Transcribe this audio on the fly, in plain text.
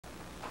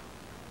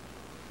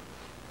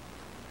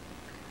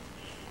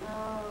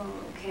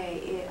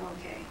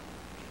Okay.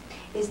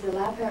 Is the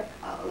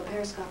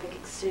laparoscopic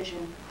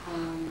excision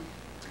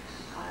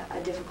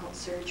a difficult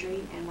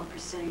surgery, and what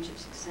percentage of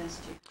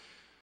success do you?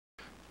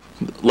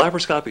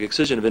 Laparoscopic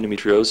excision of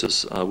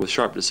endometriosis with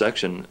sharp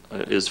dissection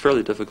is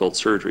fairly difficult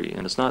surgery,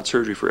 and it's not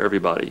surgery for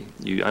everybody.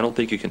 I don't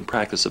think you can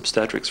practice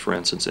obstetrics, for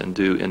instance, and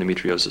do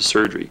endometriosis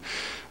surgery.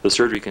 The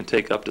surgery can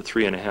take up to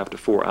 3.5 to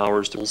 4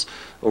 hours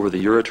over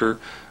the ureter.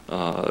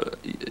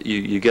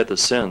 You get the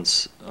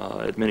sense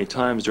at many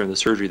times during the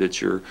surgery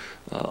that you're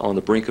on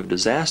the brink of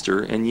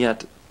disaster, and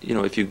yet, you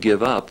know, if you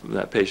give up,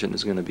 that patient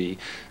is going to be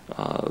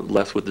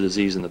left with the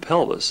disease in the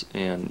pelvis,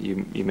 and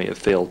you may have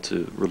failed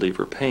to relieve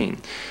her pain.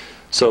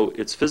 So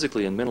it's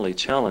physically and mentally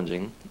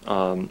challenging.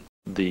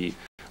 The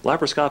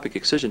laparoscopic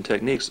excision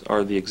techniques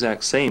are the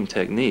exact same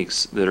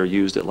techniques that are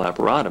used at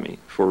laparotomy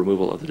for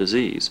removal of the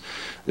disease.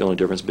 The only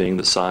difference being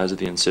the size of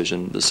the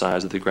incision, the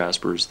size of the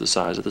graspers, the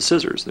size of the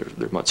scissors.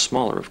 They're much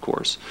smaller, of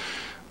course.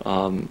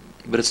 But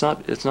it's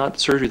not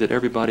surgery that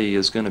everybody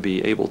is going to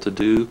be able to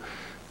do.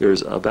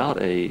 There's about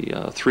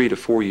a 3 to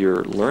 4 year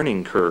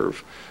learning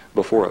curve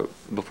before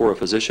a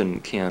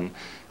physician can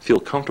feel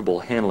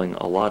comfortable handling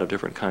a lot of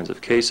different kinds of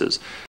cases.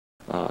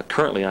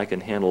 Currently, I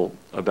can handle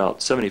about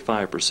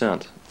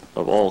 75%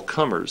 of all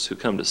comers who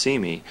come to see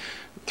me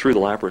through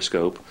the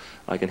laparoscope.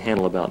 I can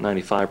handle about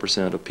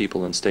 95% of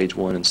people in stage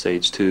 1 and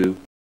stage 2.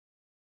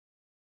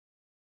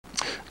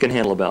 I can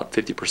handle about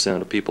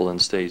 50% of people in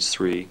stage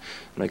 3,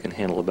 and I can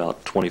handle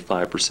about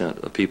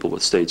 25% of people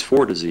with stage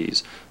 4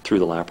 disease through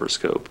the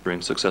laparoscope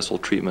during successful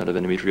treatment of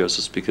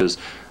endometriosis, because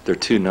they're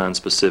too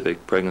nonspecific.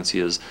 Pregnancy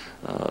is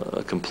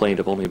a complaint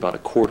of only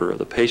about 1/4 of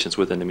the patients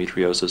with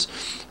endometriosis,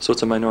 so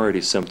it's a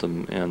minority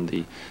symptom, and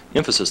the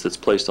emphasis that's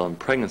placed on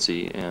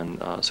pregnancy and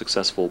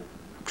successful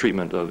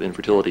treatment of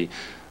infertility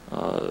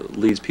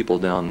leads people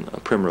down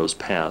a primrose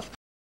path.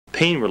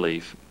 Pain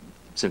relief.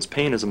 Since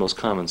pain is the most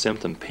common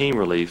symptom, pain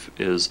relief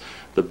is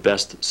the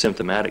best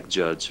symptomatic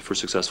judge for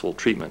successful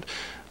treatment.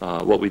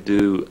 What we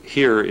do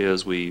here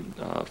is we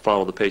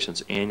follow the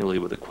patients annually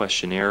with a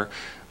questionnaire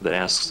that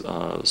asks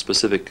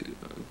specific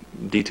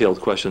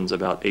detailed questions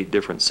about 8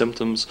 different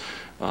symptoms.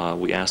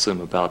 We ask them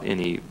about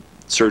any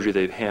surgery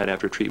they've had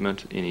after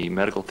treatment, any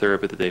medical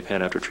therapy that they've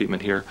had after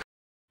treatment here,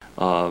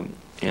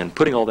 and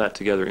putting all that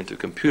together into a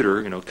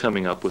computer, you know,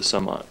 coming up with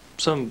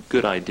some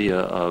good idea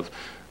of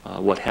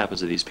what happens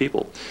to these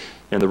people.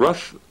 And the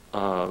rough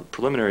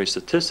preliminary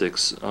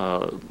statistics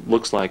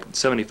looks like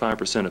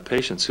 75% of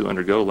patients who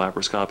undergo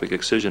laparoscopic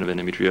excision of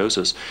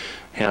endometriosis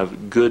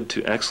have good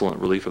to excellent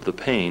relief of the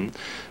pain.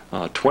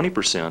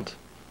 20%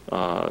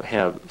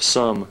 have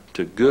some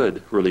to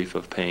good relief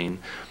of pain,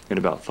 and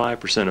about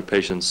 5% of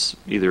patients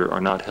either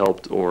are not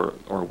helped or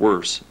are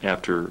worse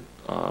after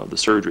the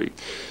surgery.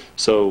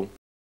 So,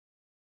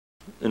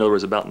 in other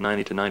words, about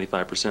 90 to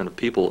 95% of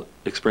people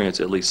experience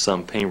at least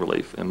some pain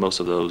relief, and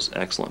most of those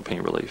excellent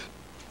pain relief.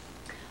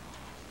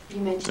 You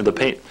mentioned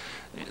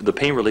the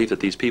pain relief that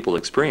these people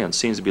experience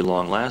seems to be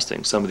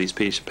long-lasting. Some of these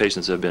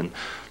patients have been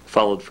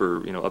followed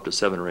for, you know, up to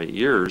 7 or 8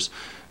 years,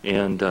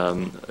 and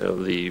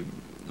the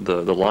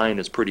line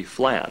is pretty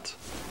flat.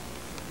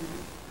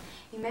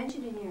 You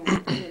mentioned in your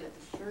video that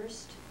the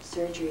first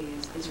surgery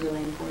is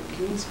really important.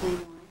 Can you explain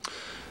why?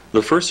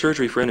 The first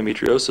surgery for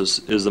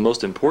endometriosis is the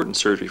most important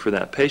surgery for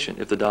that patient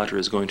if the doctor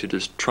is going to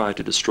try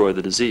to destroy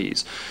the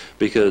disease.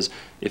 Because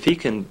if he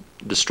can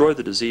destroy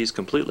the disease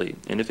completely,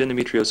 and if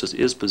endometriosis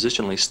is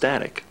positionally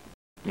static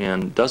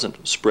and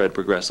doesn't spread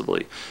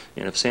progressively,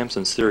 and if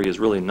Sampson's theory is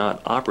really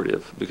not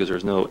operative because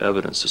there's no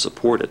evidence to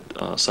support it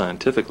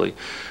scientifically,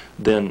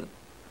 then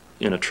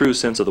in a true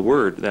sense of the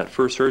word, that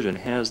first surgeon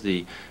has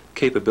the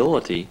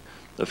capability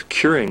of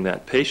curing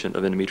that patient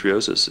of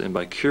endometriosis. And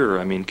by cure,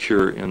 I mean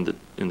cure in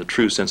the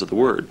true sense of the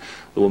word.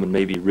 The woman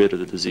may be rid of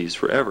the disease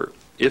forever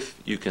if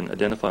you can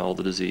identify all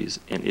the disease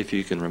and if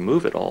you can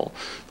remove it all.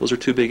 Those are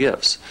 2 big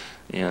ifs.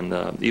 And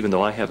even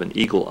though I have an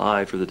eagle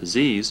eye for the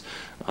disease,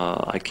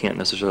 I can't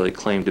necessarily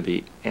claim to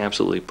be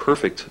absolutely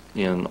perfect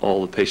in all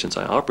the patients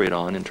I operate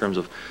on in terms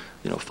of,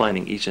 you know,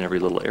 finding each and every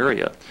little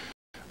area.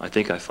 I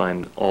think I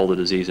find all the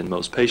disease in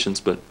most patients,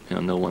 but, you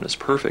know, no one is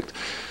perfect.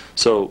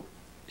 So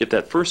if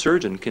that first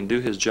surgeon can do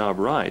his job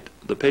right,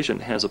 the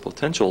patient has a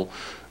potential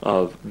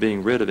of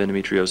being rid of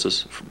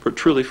endometriosis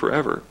truly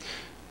forever.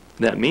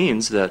 That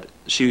means that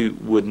she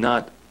would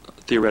not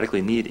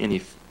theoretically need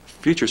any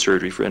future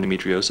surgery for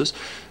endometriosis.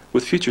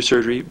 With future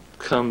surgery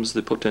comes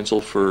the potential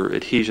for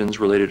adhesions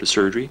related to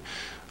surgery,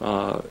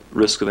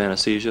 risk of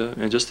anesthesia,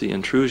 and just the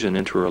intrusion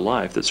into her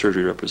life that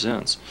surgery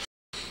represents.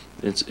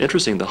 It's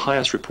interesting, the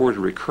highest reported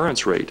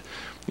recurrence rate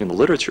in the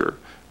literature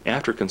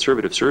after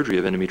conservative surgery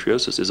of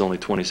endometriosis is only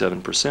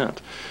 27%.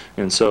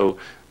 And so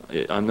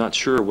I'm not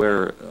sure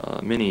where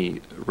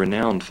many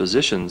renowned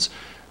physicians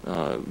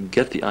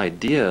get the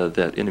idea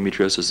that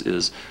endometriosis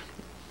is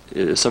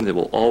something that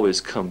will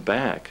always come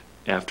back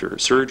after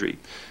surgery.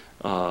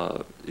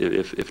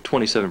 if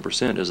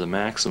 27% is the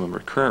maximum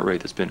recurrent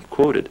rate that's been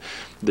quoted,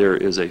 there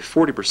is a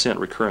 40%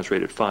 recurrence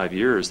rate at 5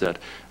 years that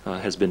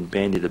has been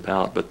bandied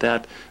about, but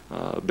that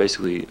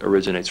basically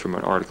originates from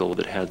an article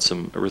that had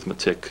some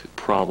arithmetic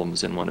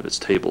problems in one of its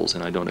tables,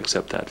 and I don't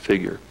accept that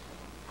figure.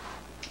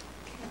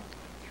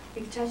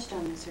 You touched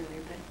on this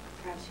earlier, but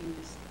perhaps you can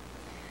just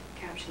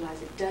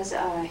capsulize it. Does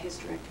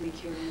hysterectomy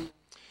cure it?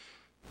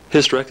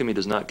 Hysterectomy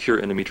does not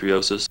cure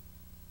endometriosis.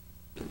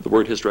 The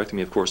word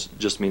hysterectomy, of course,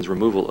 just means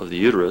removal of the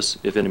uterus.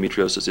 If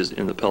endometriosis is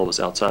in the pelvis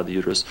outside the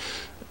uterus,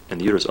 and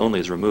the uterus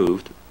only is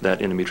removed, that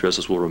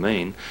endometriosis will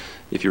remain.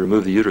 If you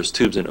remove the uterus,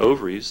 tubes, and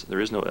ovaries, there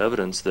is no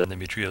evidence that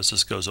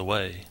endometriosis goes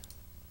away.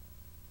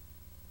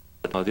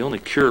 The only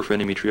cure for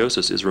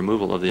endometriosis is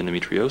removal of the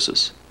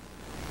endometriosis.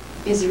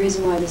 Is the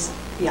reason why this,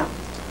 yeah.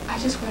 I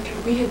just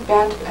wondered, we had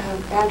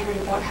bantered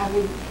about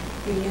having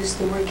you use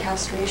the word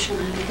castration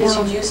because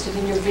No. you used it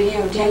in your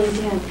video. Yeah, you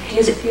did. Do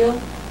you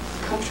feel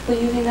comfortable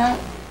using that?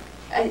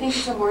 I think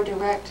it's a more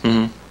direct.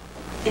 Mm-hmm.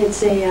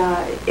 It's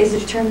a, is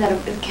it a term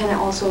that can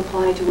also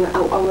apply to, I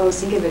always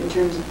think of it in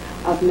terms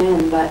of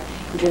men, but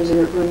in terms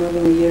of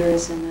removing the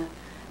uterus and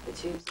the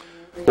tubes? And the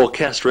ovaries? Well,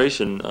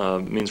 castration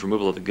means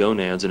removal of the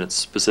gonads, and it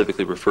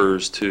specifically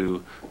refers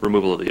to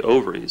removal of the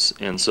ovaries.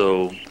 And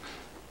so,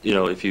 you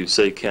know, if you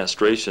say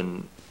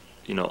castration,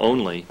 you know,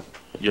 only,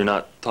 you're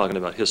not talking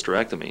about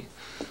hysterectomy.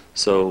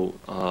 So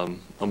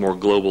a more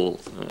global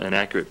and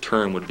accurate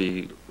term would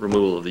be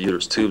removal of the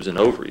uterus, tubes, and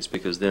ovaries,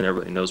 because then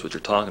everybody knows what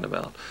you're talking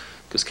about.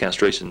 Because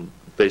castration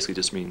basically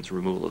just means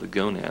removal of the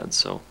gonads.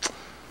 So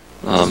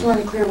I just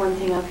want to clear one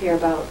thing up here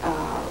about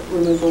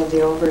removal of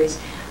the ovaries.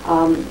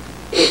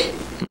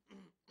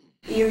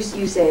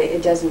 You say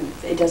it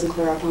doesn't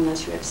clear up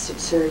unless you have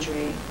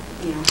surgery,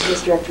 you know,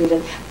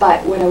 hysterectomy.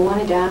 But what I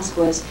wanted to ask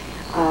was,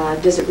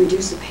 does it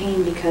reduce the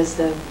pain because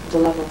the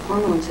level of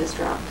hormones has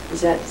dropped?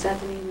 Is that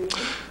the main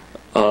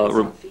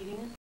reason?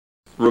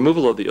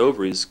 Removal of the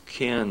ovaries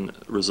can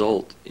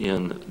result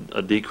in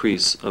a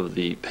decrease of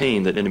the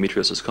pain that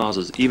endometriosis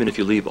causes, even if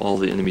you leave all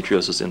the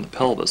endometriosis in the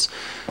pelvis.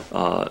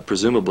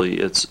 Presumably,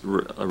 it's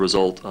a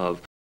result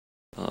of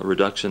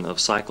reduction of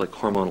cyclic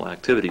hormonal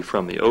activity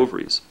from the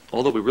ovaries,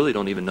 although we really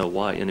don't even know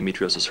why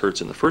endometriosis hurts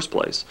in the first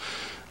place.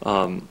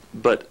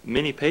 But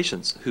many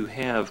patients who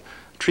have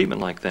treatment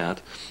like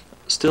that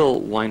still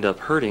wind up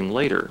hurting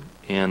later.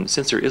 And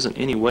since there isn't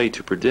any way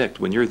to predict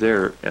when you're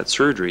there at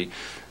surgery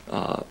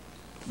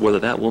whether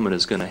that woman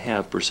is going to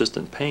have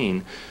persistent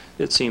pain,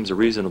 it seems a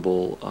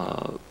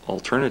reasonable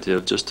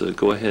alternative just to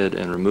go ahead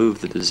and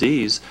remove the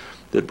disease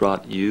that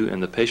brought you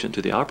and the patient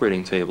to the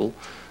operating table,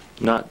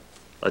 not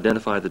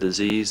identify the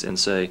disease and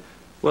say,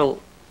 well,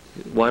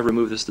 why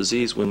remove this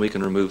disease when we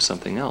can remove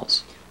something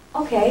else?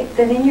 Okay,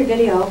 then in your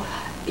video,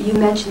 you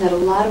mentioned that a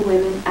lot of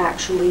women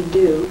actually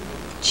do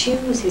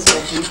choose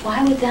hysterectomy.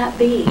 Why would that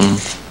be?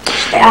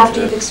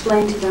 After you've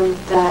explained to them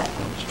that,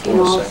 you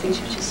know, all the things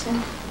you just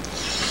said.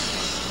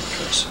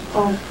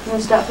 Oh, you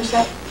want to stop for a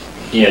sec?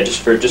 Yeah, just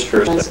for a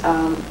second.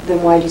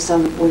 Then why do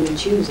some women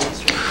choose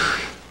hysterectomy?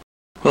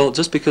 Well,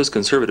 just because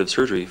conservative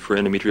surgery for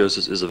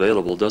endometriosis is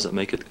available doesn't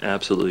make it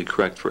absolutely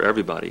correct for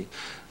everybody.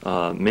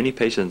 Many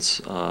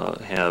patients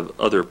have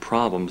other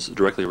problems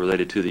directly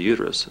related to the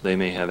uterus. They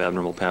may have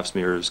abnormal pap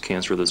smears,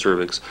 cancer of the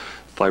cervix,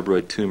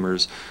 fibroid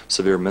tumors,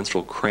 severe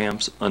menstrual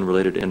cramps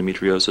unrelated to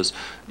endometriosis,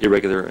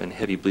 irregular and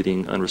heavy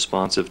bleeding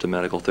unresponsive to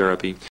medical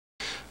therapy.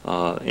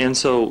 And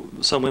so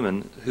some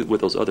women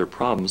with those other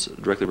problems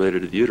directly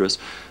related to the uterus,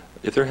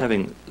 if they're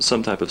having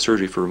some type of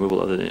surgery for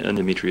removal of the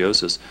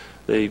endometriosis,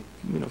 they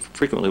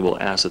frequently will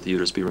ask that the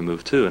uterus be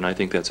removed too, and I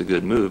think that's a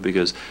good move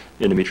because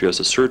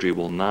endometriosis surgery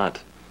will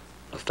not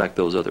affect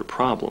those other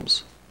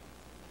problems.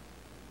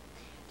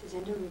 Does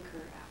endo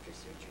recur after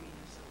surgery, and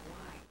if so,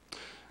 why?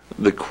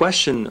 The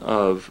question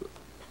of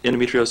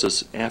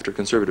endometriosis after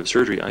conservative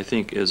surgery, I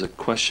think, is a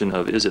question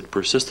of, is it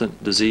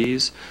persistent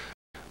disease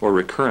or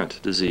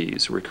recurrent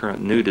disease,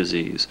 recurrent new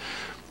disease?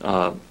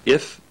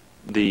 If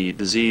the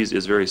disease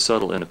is very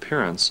subtle in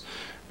appearance,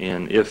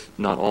 and if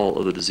not all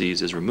of the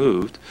disease is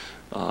removed,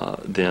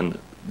 then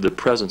the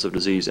presence of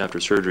disease after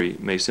surgery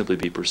may simply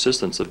be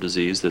persistence of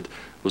disease that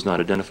was not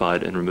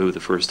identified and removed the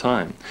first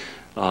time.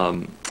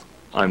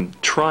 I'm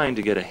trying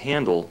to get a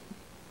handle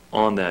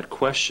on that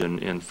question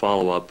in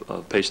follow-up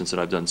of patients that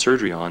I've done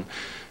surgery on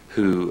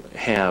who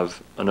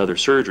have another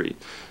surgery.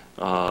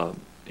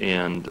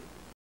 And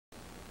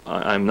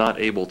I'm not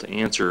able to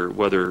answer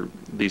whether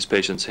these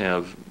patients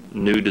have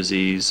new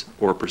disease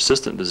or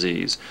persistent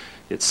disease.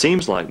 It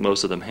seems like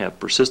most of them have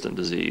persistent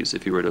disease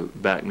if you were to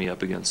back me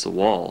up against the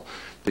wall,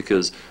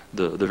 because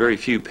the very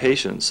few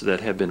patients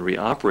that have been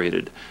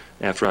reoperated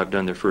after I've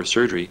done their first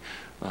surgery,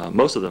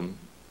 most of them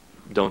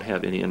don't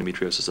have any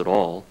endometriosis at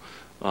all.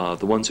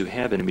 The ones who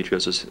have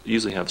endometriosis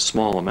usually have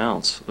small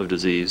amounts of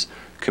disease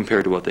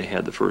compared to what they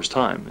had the first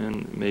time,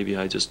 and maybe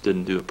I just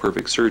didn't do a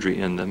perfect surgery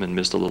in them and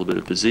missed a little bit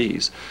of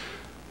disease.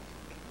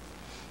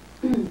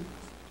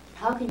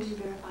 How can you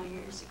verify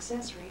your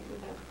success rate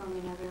without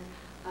performing another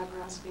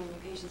laparoscopy on your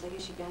patients? I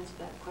guess you've answered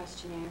that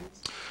questionnaire.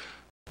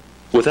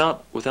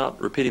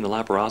 Without repeating the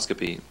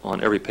laparoscopy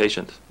on every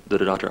patient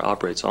that a doctor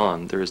operates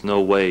on, there is no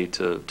way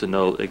to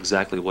know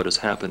exactly what is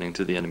happening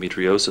to the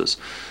endometriosis.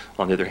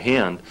 On the other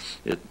hand,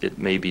 it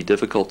may be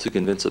difficult to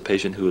convince a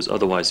patient who is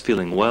otherwise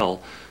feeling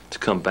well to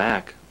come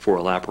back for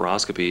a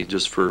laparoscopy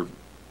just for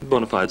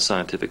bona fide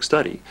scientific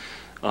study.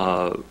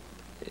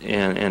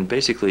 And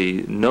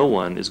basically, no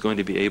one is going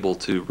to be able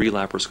to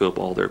re-laparoscope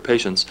all their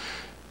patients,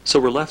 so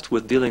we're left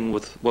with dealing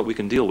with what we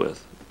can deal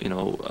with.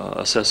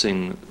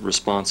 Assessing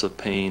response of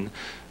pain,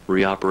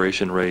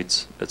 reoperation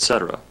rates,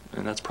 etc.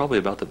 And that's probably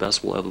about the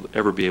best we'll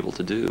ever be able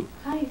to do.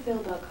 How do you feel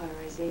about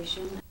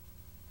cauterization?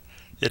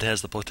 It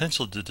has the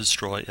potential to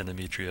destroy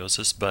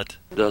endometriosis, but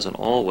it doesn't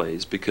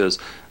always, because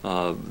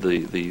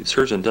the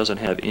surgeon doesn't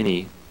have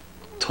any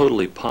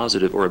totally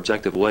positive or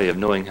objective way of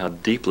knowing how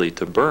deeply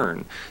to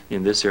burn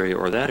in this area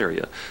or that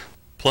area.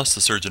 Plus,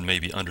 the surgeon may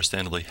be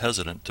understandably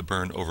hesitant to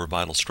burn over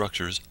vital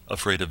structures,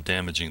 afraid of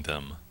damaging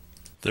them.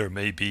 There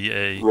may be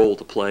a role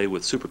to play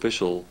with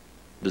superficial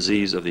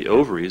disease of the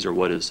ovaries, or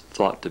what is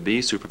thought to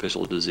be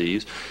superficial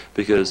disease,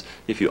 because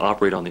if you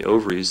operate on the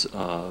ovaries,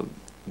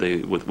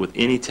 with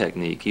any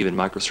technique, even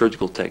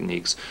microsurgical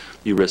techniques,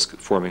 you risk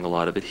forming a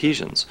lot of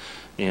adhesions.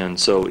 And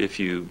so if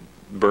you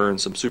burn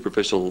some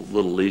superficial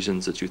little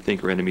lesions that you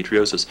think are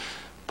endometriosis,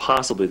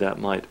 possibly that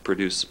might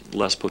produce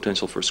less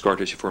potential for scar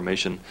tissue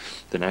formation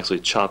than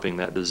actually chopping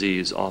that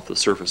disease off the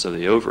surface of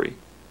the ovary.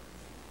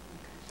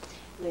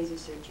 Laser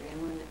surgery.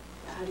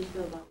 How do you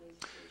feel about laser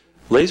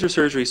surgery? Laser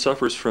surgery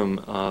suffers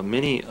from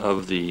many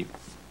of the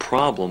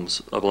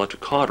problems of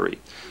electrocautery.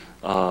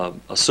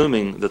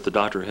 Assuming that the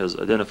doctor has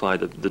identified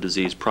the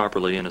disease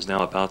properly and is now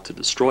about to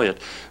destroy it,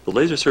 the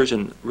laser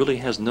surgeon really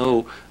has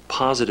no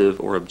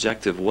positive or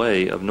objective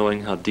way of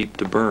knowing how deep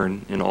to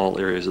burn in all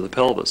areas of the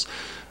pelvis.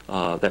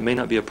 That may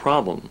not be a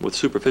problem with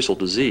superficial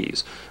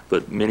disease,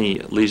 but many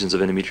lesions of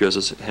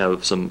endometriosis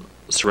have some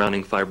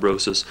surrounding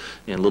fibrosis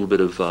and a little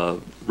bit of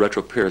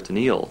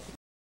retroperitoneal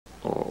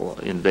or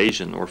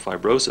invasion or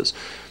fibrosis.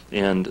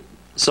 And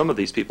some of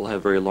these people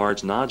have very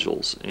large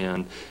nodules,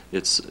 and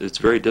it's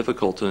very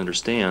difficult to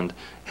understand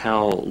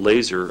how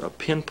laser, a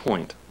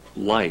pinpoint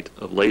light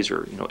of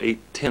laser,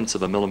 0.8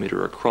 of a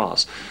millimeter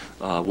across,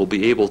 will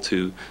be able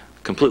to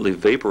completely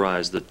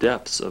vaporize the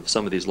depths of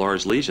some of these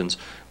large lesions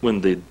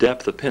when the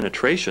depth of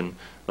penetration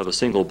of a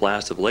single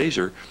blast of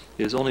laser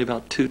is only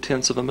about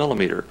 0.2 of a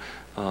millimeter.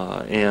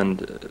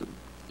 And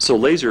so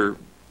laser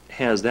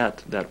has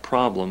that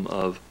problem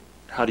of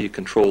how do you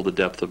control the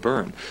depth of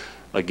burn.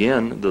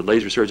 Again, the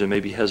laser surgeon may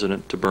be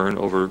hesitant to burn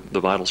over the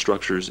vital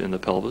structures in the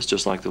pelvis,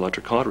 just like the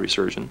electrocautery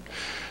surgeon.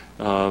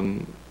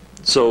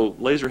 So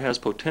laser has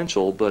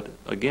potential, but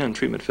again,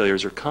 treatment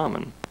failures are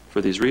common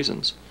for these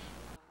reasons.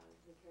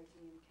 The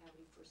peritoneum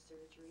cavity for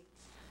surgery.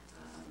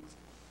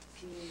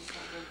 Can you talk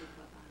a little bit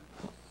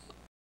about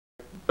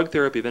Drug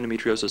therapy of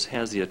endometriosis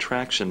has the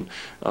attraction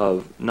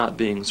of not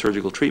being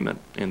surgical treatment,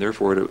 and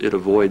therefore it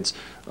avoids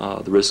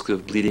the risk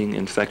of bleeding,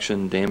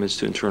 infection, damage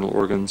to internal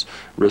organs,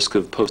 risk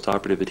of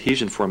postoperative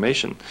adhesion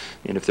formation.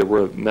 And if there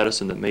were a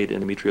medicine that made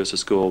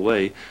endometriosis go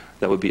away,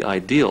 that would be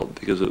ideal,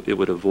 because it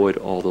would avoid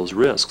all those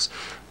risks.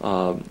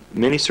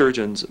 Many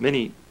surgeons,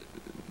 many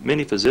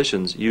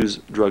physicians use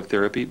drug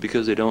therapy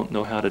because they don't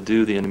know how to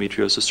do the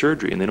endometriosis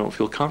surgery, and they don't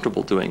feel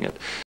comfortable doing it.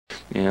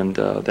 And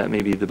that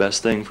may be the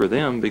best thing for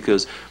them,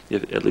 because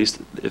at least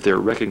if they're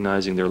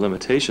recognizing their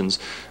limitations,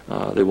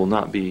 they will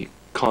not be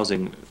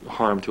causing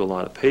harm to a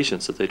lot of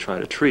patients that they try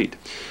to treat.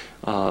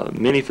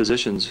 Many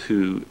physicians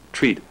who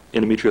treat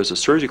endometriosis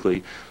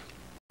surgically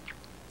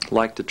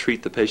like to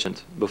treat the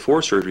patient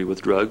before surgery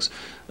with drugs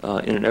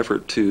in an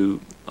effort to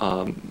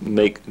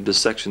make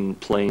dissection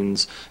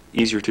planes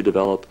easier to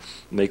develop,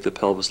 make the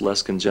pelvis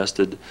less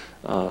congested.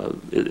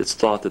 It's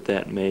thought that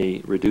that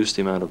may reduce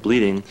the amount of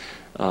bleeding.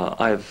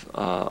 I've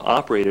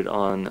operated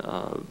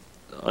on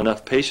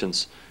enough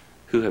patients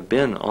who have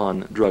been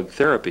on drug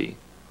therapy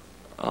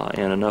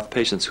and enough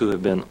patients who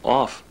have been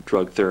off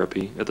drug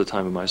therapy at the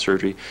time of my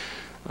surgery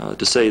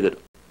to say that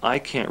I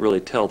can't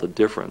really tell the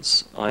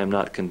difference. I am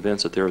not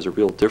convinced that there is a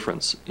real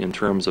difference in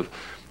terms of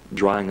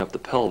drying up the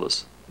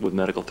pelvis with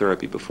medical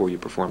therapy before you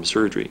perform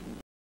surgery.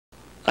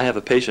 I have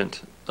a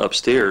patient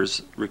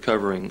upstairs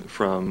recovering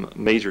from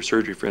major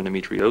surgery for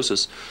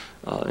endometriosis,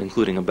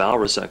 including a bowel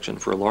resection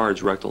for a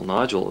large rectal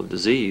nodule of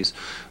disease,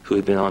 who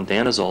had been on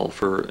danazol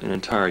for an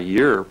entire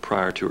year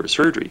prior to her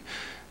surgery.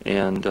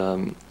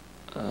 And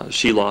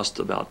she lost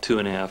about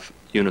 2.5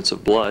 units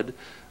of blood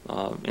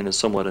and is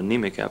somewhat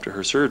anemic after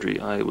her surgery.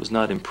 I was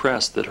not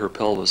impressed that her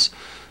pelvis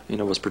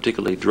was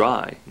particularly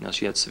dry. Now,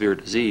 she had severe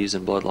disease,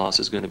 and blood loss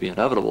is going to be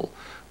inevitable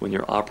when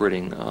you're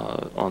operating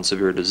on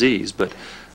severe disease, but